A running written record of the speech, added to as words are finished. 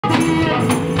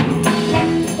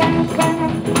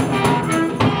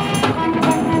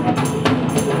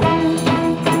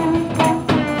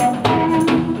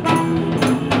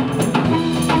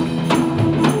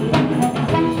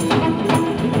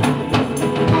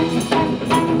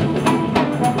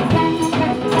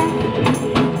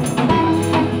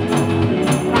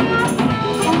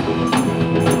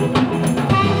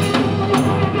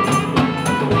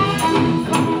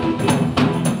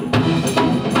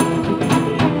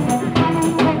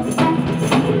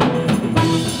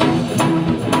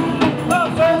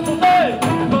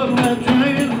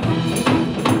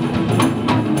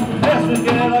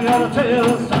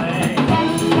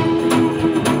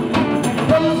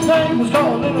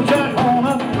the jack on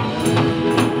up.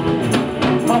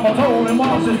 Mama told him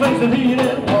once his face that he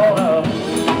didn't want up.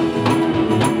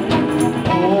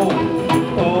 Oh,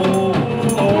 oh,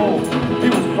 oh, he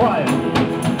was crying.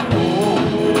 Oh,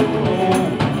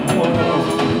 oh,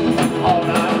 oh, all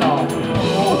night long.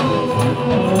 Oh,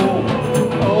 oh,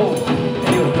 oh,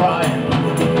 he was crying.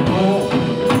 Oh,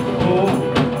 oh,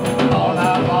 all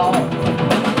night long.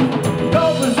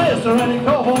 Called his sister and he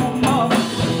called home mom.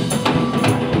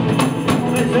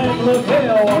 They said, look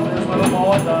here, what this little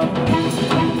boy done.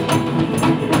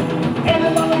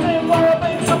 Everybody's in for a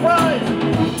big surprise.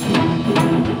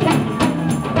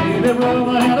 Baby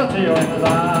brother had a tear in his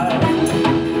eye.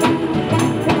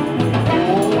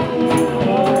 Oh,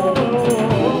 oh,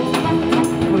 oh,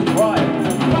 he was crying.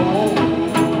 Oh,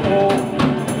 oh,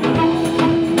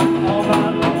 all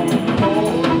night long. Oh,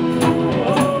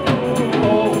 oh,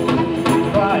 oh, he's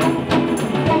crying.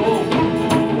 Oh,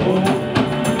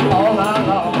 oh, all night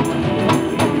long.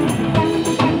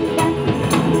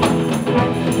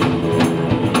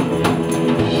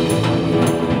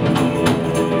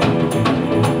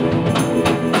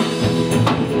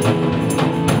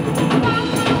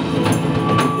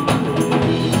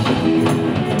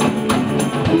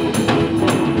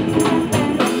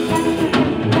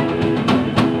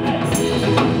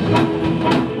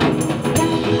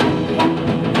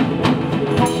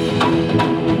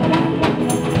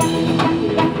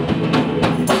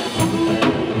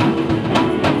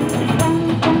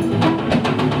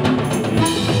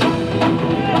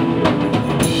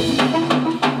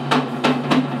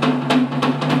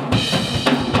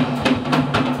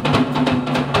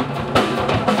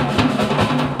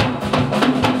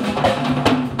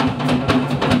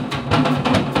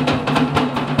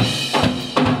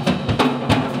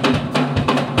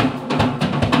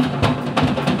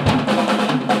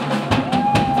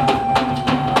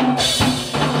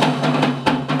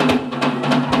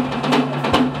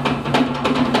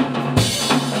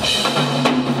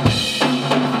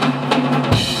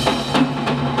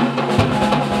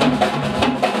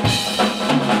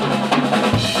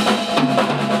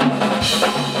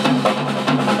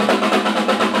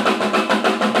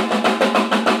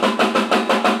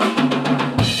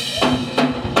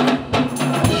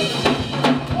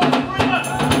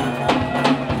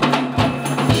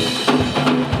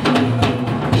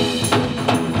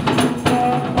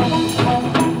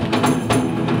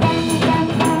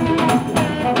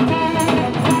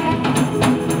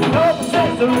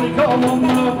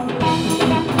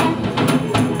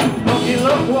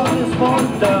 Look what this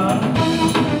boy's done.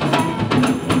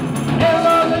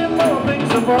 Everybody's in for a big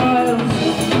surprise.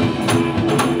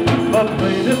 But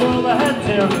baby brother had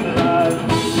tears in his eyes.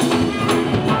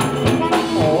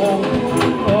 Oh,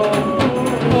 oh,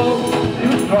 oh, he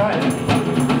was crying.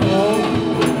 Oh,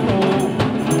 oh,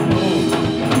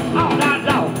 oh, all night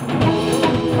long. Oh,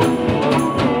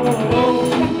 oh,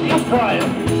 he was crying.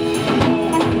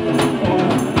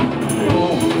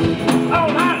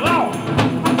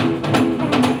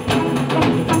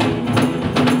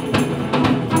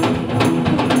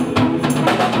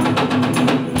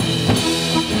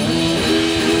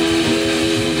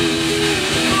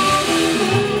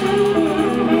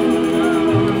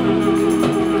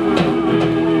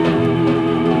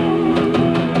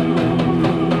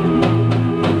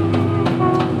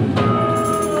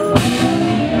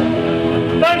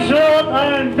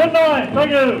 And good night,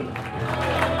 thank you.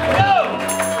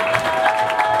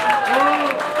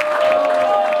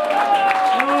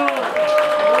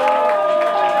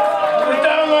 The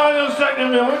Downliners Sect,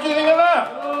 what do you think of that?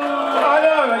 I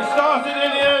know, they started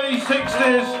in the early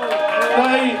 60s.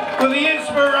 They were the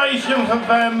inspiration for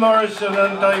Van Morrison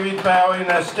and David Bowie, and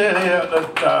they're still here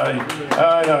today. I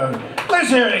know. Let's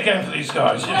hear it again for these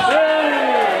guys, yes?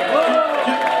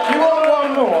 Do you want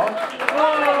one more?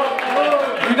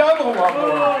 You don't want one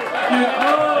more.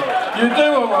 You do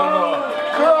want one more.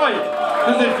 Great.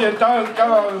 Because if you don't, go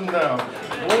home now.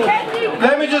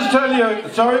 Let me just tell you.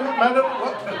 Sorry, madam.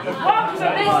 What for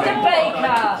Mr.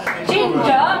 Baker?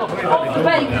 Ginger or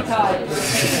Baker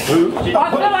toast? I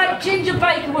feel like Ginger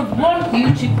Baker would want you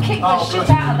to kick the shit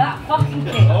out of that fucking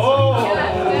kid.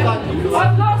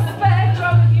 I've got a spare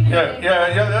drum if you need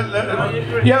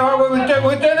it. Yeah, well,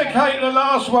 we'll dedicate the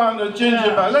last one to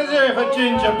Ginger Baker. Let's hear it for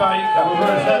Ginger Baker.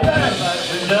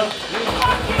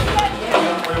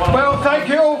 Well, thank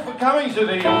you all for coming to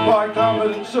the Eel Pie Club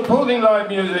and supporting live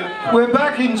music. We're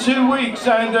back in 2 weeks,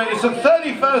 and it's the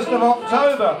 31st of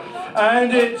October,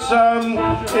 and it's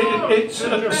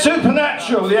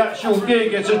Supernatural, the actual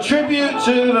gig. It's a tribute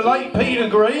to the late Peter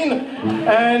Green,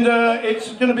 and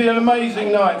it's going to be an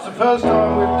amazing night. It's the first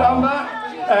time we've done that,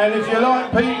 and if you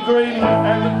like Peter Green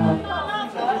and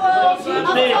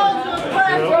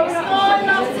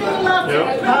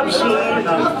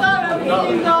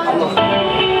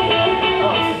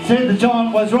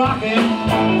was rocking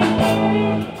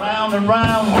round and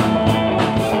round,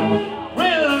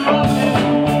 rhythm rocking,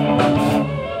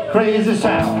 crazy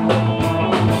sound.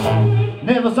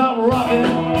 Never stopped rocking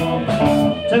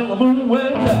till the moon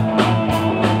went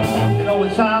down. You know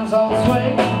it sounds all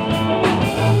sway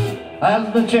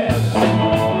as the chest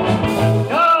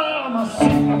got out of my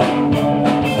seat.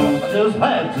 I just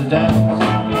had to dance.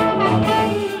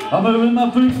 I'm moving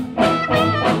my feet,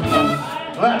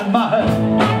 clapping my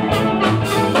hands.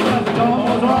 The dawn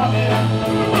was rocking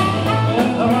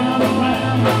around and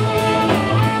round.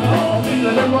 Oh,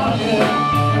 feeling it rocking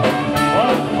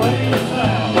was the way it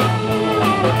sounds.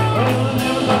 Well, it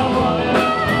never stopped rocking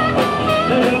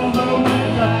till the moon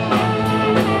went down.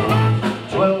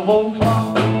 12 o'clock,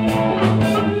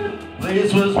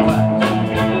 place was packed.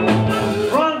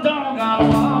 Front door got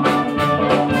locked,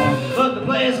 but the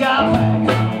place got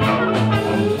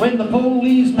packed. When the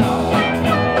police knocked,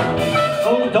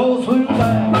 those doors flew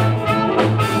back.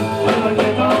 Well, I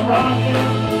kept on rocking,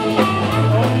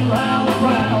 going round and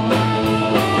round.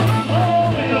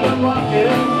 Oh, feeling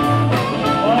rocking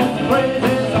was the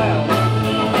crazy sound.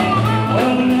 Well,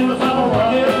 I never stopped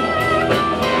rocking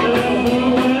till the moon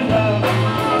went down.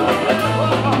 Let's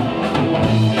rock on.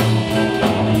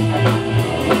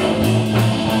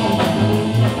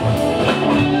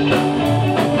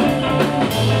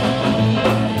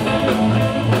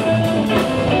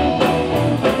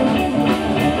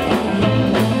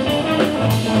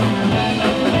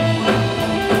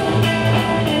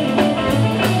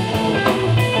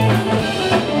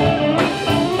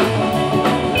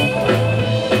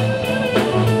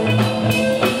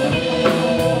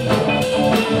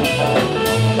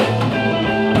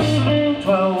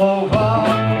 12 o'clock,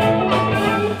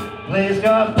 place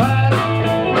got packed.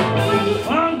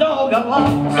 One door got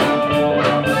locked,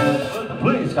 but the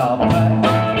place got packed.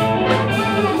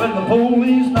 When the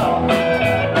police knocked,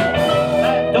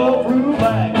 that door flew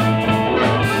back.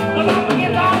 I'm gonna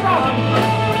get on rocking,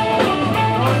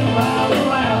 going round and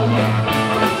round.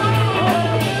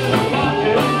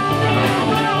 Rocking,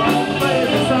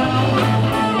 crazy sound.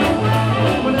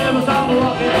 We never stop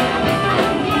rocking.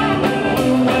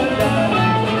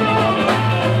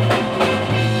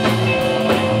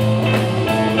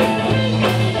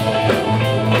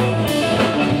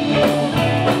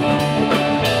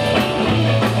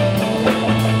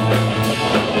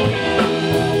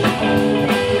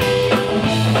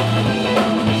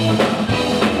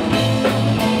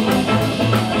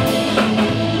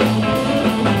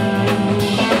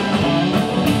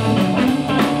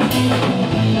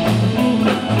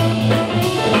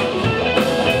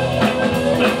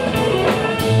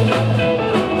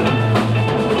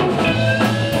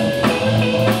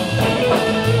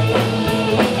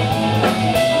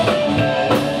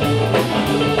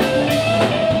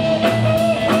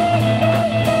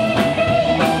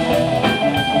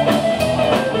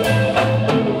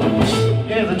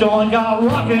 The joint got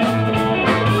rocking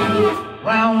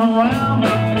round and round,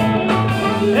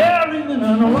 everything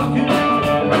and rocking,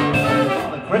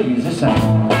 all the crazy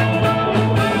sound.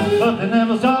 But they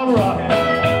never stopped rocking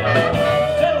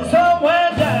till the sun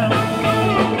went down.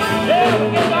 Yeah, we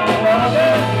get on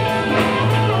rocking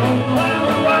round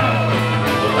and round,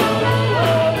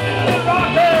 rocking, all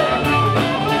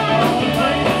the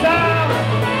crazy sound.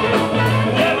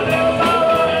 Yeah, we never stopped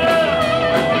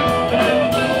rocking till the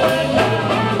sun went down.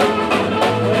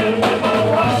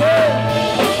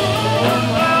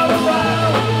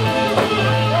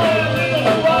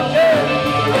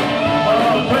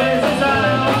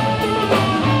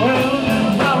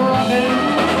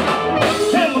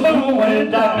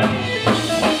 Down.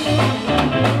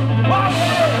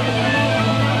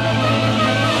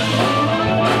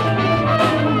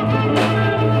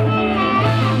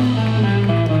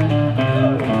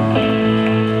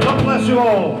 God bless you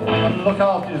all and look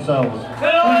after yourselves.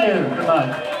 Thank you. Good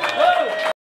night.